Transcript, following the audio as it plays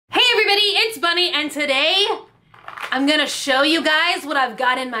it's Bunny, and today I'm gonna show you guys what I've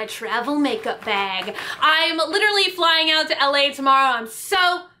got in my travel makeup bag. I'm literally flying out to LA tomorrow. I'm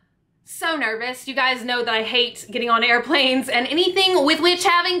so nervous. You guys know that I hate getting on airplanes, and anything with which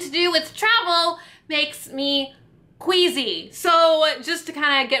having to do with travel makes me queasy. So just to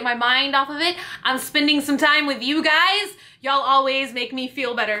kind of get my mind off of it, I'm spending some time with you guys. Y'all always make me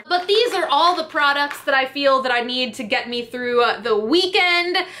feel better. But these are all the products that I feel that I need to get me through the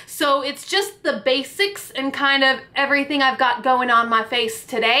weekend. So it's just the basics and kind of everything I've got going on my face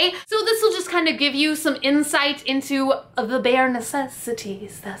today. So this will just kind of give you some insight into the bare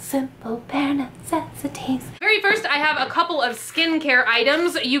necessities, the simple bare necessities. Very first, I have a couple of skincare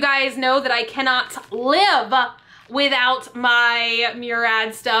items. You guys know that I cannot live without my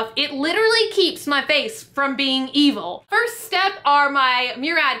Murad stuff. It literally keeps my face from being evil. First step are my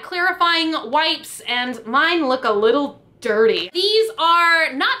Murad clarifying wipes, and mine look a little dirty. These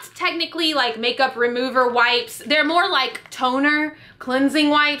are not technically like makeup remover wipes. They're more like toner cleansing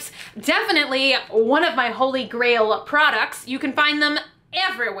wipes. Definitely one of my holy grail products. You can find them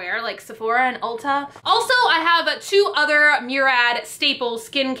everywhere, like Sephora and Ulta. Also, I have two other Murad staple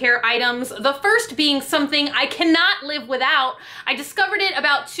skincare items. The first being something I cannot live without. I discovered it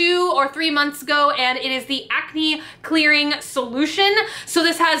about 2 or 3 months ago, and it is the acne clearing solution. So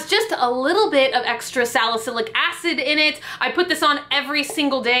this has just a little bit of extra salicylic acid in it. I put this on every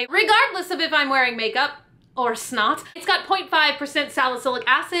single day, regardless of if I'm wearing makeup or snot. It's got 0.5% salicylic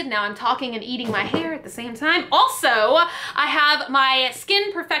acid. Now I'm talking and eating my hair at the same time. Also, I have my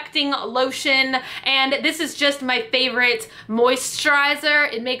skin perfecting lotion, and this is just my favorite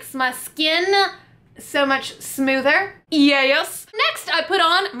moisturizer. It makes my skin so much smoother. Yes. Next, I put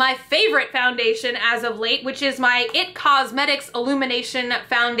on my favorite foundation as of late, which is my IT Cosmetics Illumination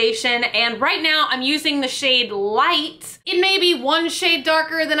Foundation. And right now I'm using the shade Light. It may be one shade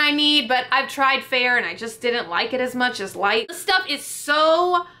darker than I need, but I've tried Fair and I just didn't like it as much as Light. This stuff is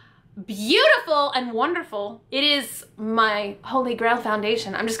so beautiful and wonderful. It is my holy grail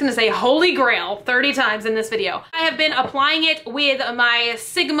foundation. I'm just gonna say holy grail 30 times in this video. I have been applying it with my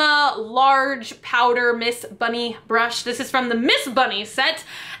Sigma large powder Miss Bunny brush. This is from the Miss Bunny set,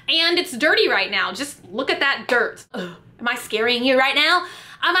 and it's dirty right now. Just look at that dirt. Ugh. Am I scaring you right now?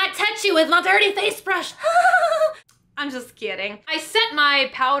 I might touch you with my dirty face brush. I'm just kidding. I set my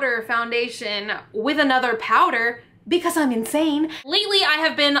powder foundation with another powder because I'm insane. Lately, I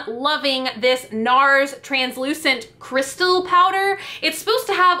have been loving this NARS translucent crystal powder. It's supposed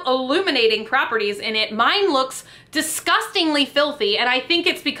to have illuminating properties in it. Mine looks disgustingly filthy, and I think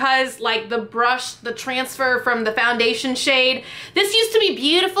it's because like the brush, the transfer from the foundation shade, this used to be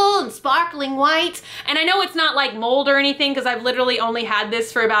beautiful and sparkling white, and I know it's not like mold or anything because I've literally only had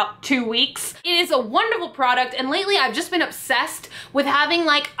this for about 2 weeks. It is a wonderful product, and lately I've just been obsessed with having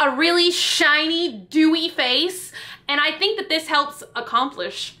like a really shiny, dewy face, and I think that this helps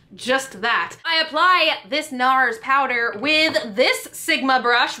accomplish just that. I apply this NARS powder with this Sigma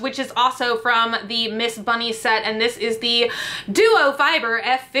brush, which is also from the Miss Bunny set, and this is the Duo Fiber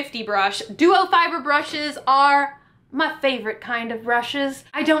F50 brush. Duo Fiber brushes are my favorite kind of brushes.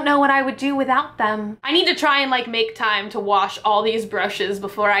 I don't know what I would do without them. I need to try and like make time to wash all these brushes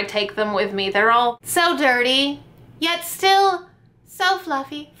before I take them with me. They're all so dirty, yet still so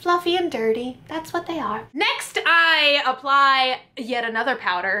fluffy and dirty. That's what they are. Next, I apply yet another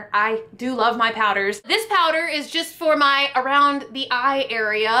powder. I do love my powders. This powder is just for my around the eye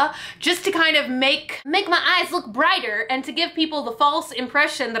area, just to kind of make my eyes look brighter and to give people the false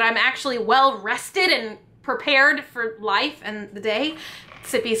impression that I'm actually well rested and prepared for life and the day.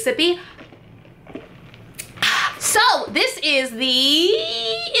 Sippy, sippy. So this is the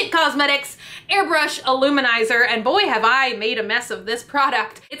IT Cosmetics Airbrush Illuminizer, and boy have I made a mess of this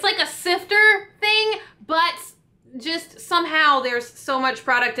product. It's like a sifter thing, but just somehow there's so much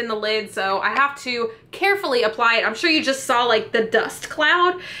product in the lid, so I have to carefully apply it. I'm sure you just saw like the dust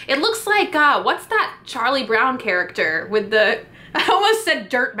cloud. It looks like, what's that Charlie Brown character with the, I almost said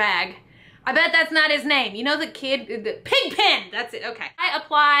dirtbag. I bet that's not his name. You know the kid, the Pigpen, that's it, okay. I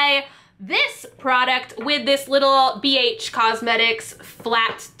apply this product with this little BH Cosmetics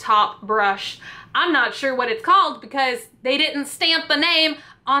flat top brush. I'm not sure what it's called because they didn't stamp the name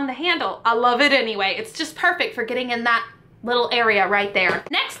on the handle. I love it anyway. It's just perfect for getting in that little area right there.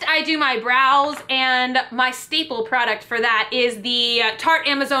 Next, I do my brows, and my staple product for that is the Tarte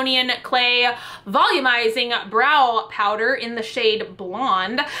Amazonian Clay Volumizing Brow Powder in the shade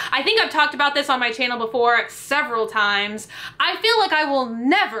Blonde. I think I've talked about this on my channel before several times. I feel like I will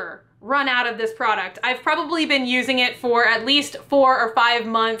never run out of this product. I've probably been using it for at least 4 or 5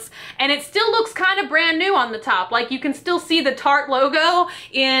 months, and it still looks kind of brand new on the top. Like, you can still see the Tarte logo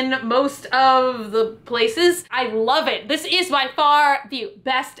in most of the places. I love it. This is by far the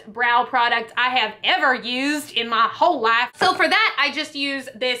best brow product I have ever used in my whole life. So for that, I just use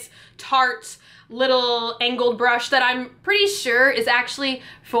this Tarte little angled brush that I'm pretty sure is actually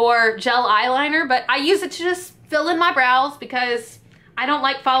for gel eyeliner, but I use it to just fill in my brows because I don't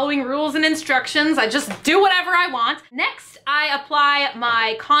like following rules and instructions. I just do whatever I want. Next, I apply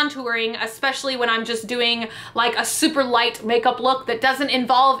my contouring, especially when I'm just doing like a super light makeup look that doesn't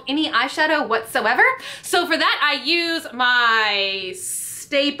involve any eyeshadow whatsoever. So for that, I use my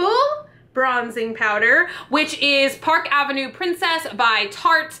staple bronzing powder, which is Park Avenue Princess by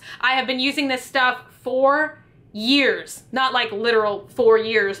Tarte. I have been using this stuff for years. Not like literal 4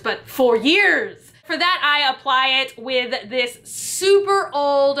 years, but 4 years. For that, I apply it with this super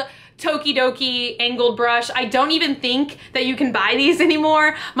old Tokidoki angled brush. I don't even think that you can buy these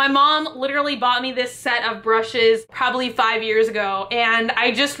anymore. My mom literally bought me this set of brushes probably 5 years ago, and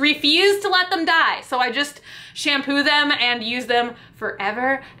I just refuse to let them die. So I just shampoo them and use them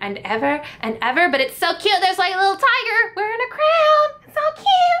forever and ever and ever. But it's so cute. There's like a little tiger wearing a crown. It's so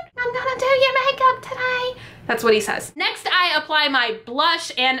cute. I'm gonna do your makeup today. That's what he says. Next, I apply my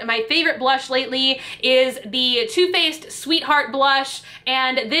blush, and my favorite blush lately is the Too Faced Sweetheart blush,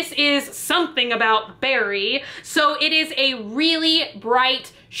 and this is something about berry. So it is a really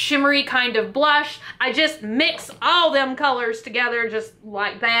bright, shimmery kind of blush. I just mix all them colors together just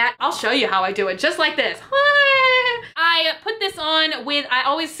like that. I'll show you how I do it, just like this. I put this on with, I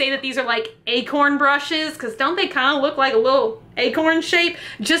always say that these are like acorn brushes, because don't they kind of look like a little acorn shape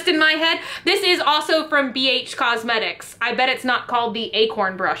just in my head? This is also from BH Cosmetics. I bet it's not called the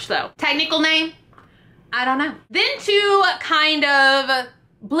acorn brush though. Technical name? I don't know. Then to kind of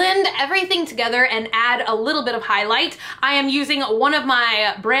blend everything together and add a little bit of highlight, I am using one of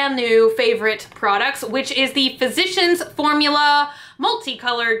my brand new favorite products, which is the Physicians Formula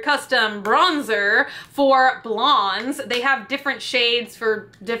Multicolored Custom Bronzer for blondes. They have different shades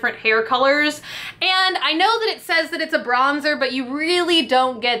for different hair colors. And I know that it says that it's a bronzer, but you really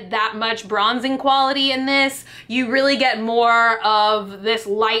don't get that much bronzing quality in this. You really get more of this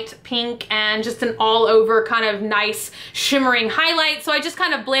light pink and just an all over kind of nice shimmering highlight. So I just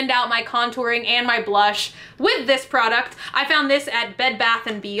kind of blend out my contouring and my blush with this product. I found this at Bed Bath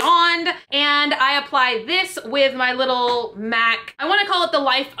 & Beyond, and I apply this with my little MAC. I want to call it the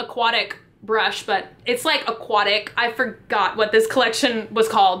Life Aquatic brush, but it's like aquatic. I forgot what this collection was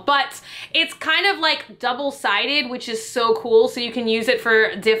called, but it's kind of like double-sided, which is so cool, so you can use it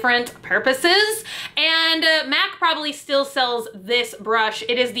for different purposes. And MAC probably still sells this brush.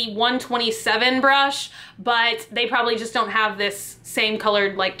 It is the 127 brush, but they probably just don't have this same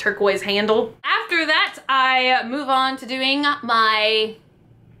colored like turquoise handle. After that, I move on to doing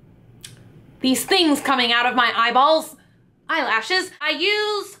these things coming out of my eyeballs, eyelashes. I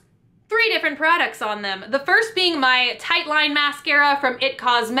use 3 different products on them. The first being my Tight Line Mascara from IT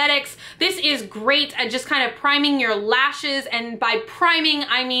Cosmetics. This is great at just kind of priming your lashes, and by priming,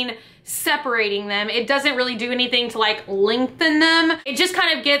 I mean separating them. It doesn't really do anything to like lengthen them. It just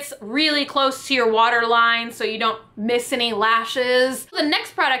kind of gets really close to your waterline so you don't miss any lashes. The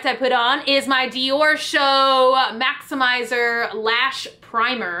next product I put on is my Dior Show Maximizer Lash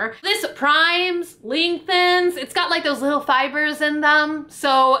Primer. This primes, lengthens, it's got like those little fibers in them.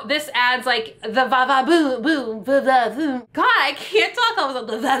 So this adds like the va-va-boom, boom, va-va-boom. God, I can't talk all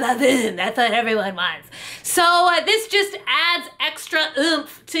the va-va-boom. That's what everyone wants. So this just adds extra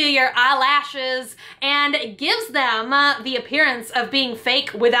oomph to your eyelashes and gives them the appearance of being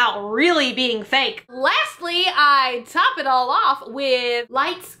fake without really being fake. Lastly, I top it all off with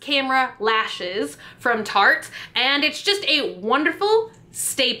Lights Camera Lashes from Tarte, and it's just a wonderful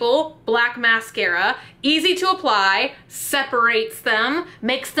staple black mascara, easy to apply, separates them,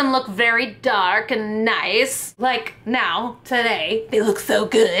 makes them look very dark and nice. Like now, today, they look so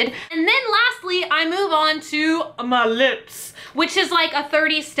good. And then lastly, I move on to my lips, which is like a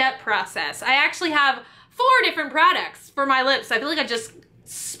 30-step process. I actually have 4 different products for my lips. I feel like I just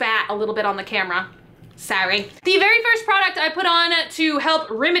spat a little bit on the camera. Sorry. The very first product I put on to help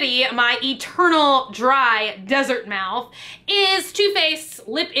remedy my eternal dry desert mouth is Too Faced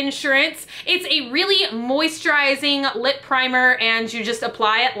Lip Insurance. It's a really moisturizing lip primer, and you just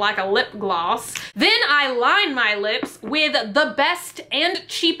apply it like a lip gloss. Then I line my lips with the best and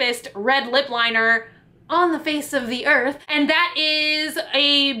cheapest red lip liner on the face of the earth, and that is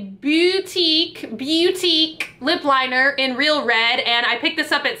a boutique lip liner in Real Red, and I picked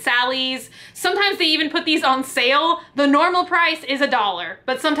this up at Sally's Sometimes they even put these on sale. The normal price is $1,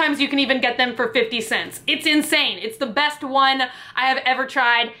 but sometimes you can even get them for 50 cents. It's insane. It's the best one I have ever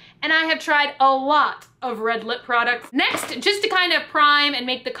tried, and I have tried a lot of red lip products. Next, just to kind of prime and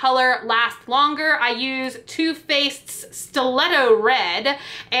make the color last longer, I use Too Faced's Stiletto Red,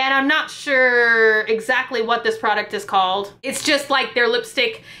 and I'm not sure exactly what this product is called. It's just like their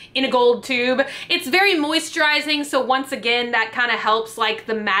lipstick in a gold tube. It's very moisturizing, so once again, that kind of helps like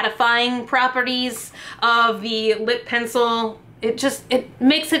the mattifying properties of the lip pencil. It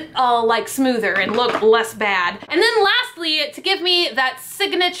makes it all like smoother and look less bad. And then lastly, to give me that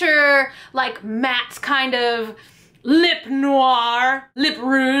signature like matte kind of lip noir, lip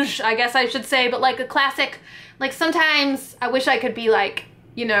rouge, I guess I should say, but like a classic, like sometimes I wish I could be like,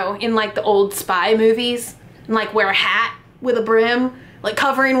 you know, in like the old spy movies and like wear a hat with a brim, like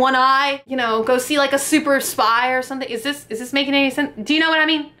covering one eye, you know, go see like a super spy or something. Is this making any sense? Do you know what I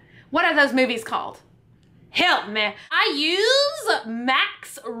mean? What are those movies called? Help me. I use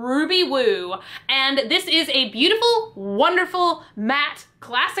MAC's Ruby Woo, and this is a beautiful, wonderful, matte,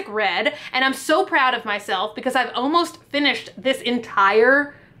 classic red, and I'm so proud of myself because I've almost finished this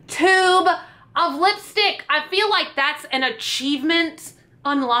entire tube of lipstick. I feel like that's an achievement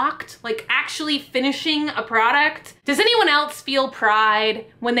unlocked, like actually finishing a product. Does anyone else feel pride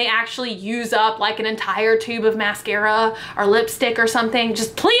when they actually use up like an entire tube of mascara or lipstick or something?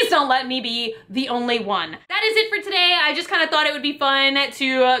 Just please don't let me be the only one. That is it for today. I just kind of thought it would be fun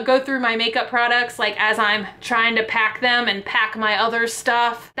to go through my makeup products like as I'm trying to pack them and pack my other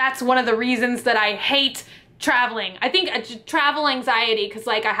stuff. That's one of the reasons that I hate traveling. I think travel anxiety, because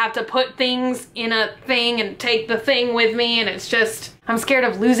like I have to put things in a thing and take the thing with me, and it's just, I'm scared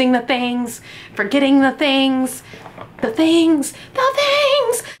of losing the things, forgetting the things, the things.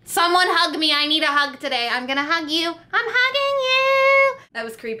 Someone hug me, I need a hug today. I'm gonna hug you, I'm hugging you. That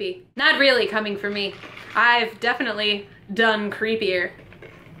was creepy. Not really coming from me. I've definitely done creepier.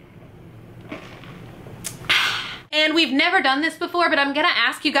 And we've never done this before, but I'm gonna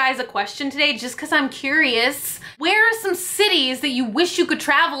ask you guys a question today just because I'm curious. Where are some cities that you wish you could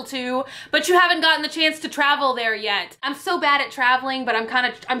travel to, but you haven't gotten the chance to travel there yet? I'm so bad at traveling, but I'm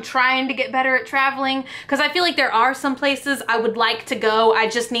trying to get better at traveling because I feel like there are some places I would like to go. I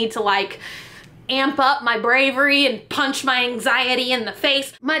just need to like amp up my bravery and punch my anxiety in the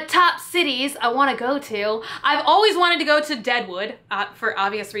face. My top cities I want to go to. I've always wanted to go to Deadwood for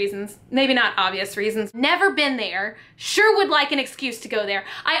obvious reasons. Maybe not obvious reasons. Never been there. Sure would like an excuse to go there.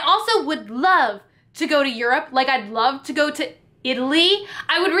 I also would love to go to Europe. Like I'd love to go to Italy.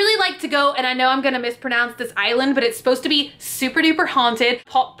 I would really like to go, and I know I'm gonna mispronounce this island, but it's supposed to be super duper haunted.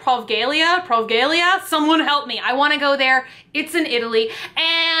 Provgalia? Someone help me. I wanna go there. It's in Italy,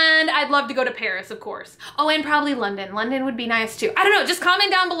 and I'd love to go to Paris, of course. Oh, and probably London. London would be nice too. I don't know, just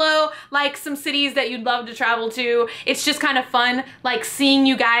comment down below like some cities that you'd love to travel to. It's just kind of fun, like seeing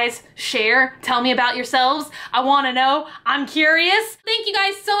you guys share. Tell me about yourselves. I wanna know, I'm curious. Thank you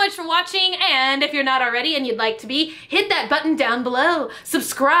guys so much for watching, and if you're not already and you'd like to be, hit that button down below.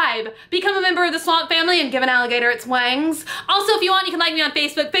 Subscribe, become a member of the Swamp family, and give an alligator its wangs. Also, if you want, you can like me on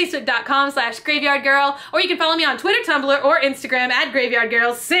Facebook, facebook.com/graveyardgirl, or you can follow me on Twitter, Tumblr, or Instagram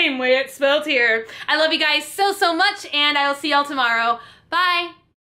 @graveyardgirl, same way it's spelled here. I love you guys so much, and I will see y'all tomorrow. Bye.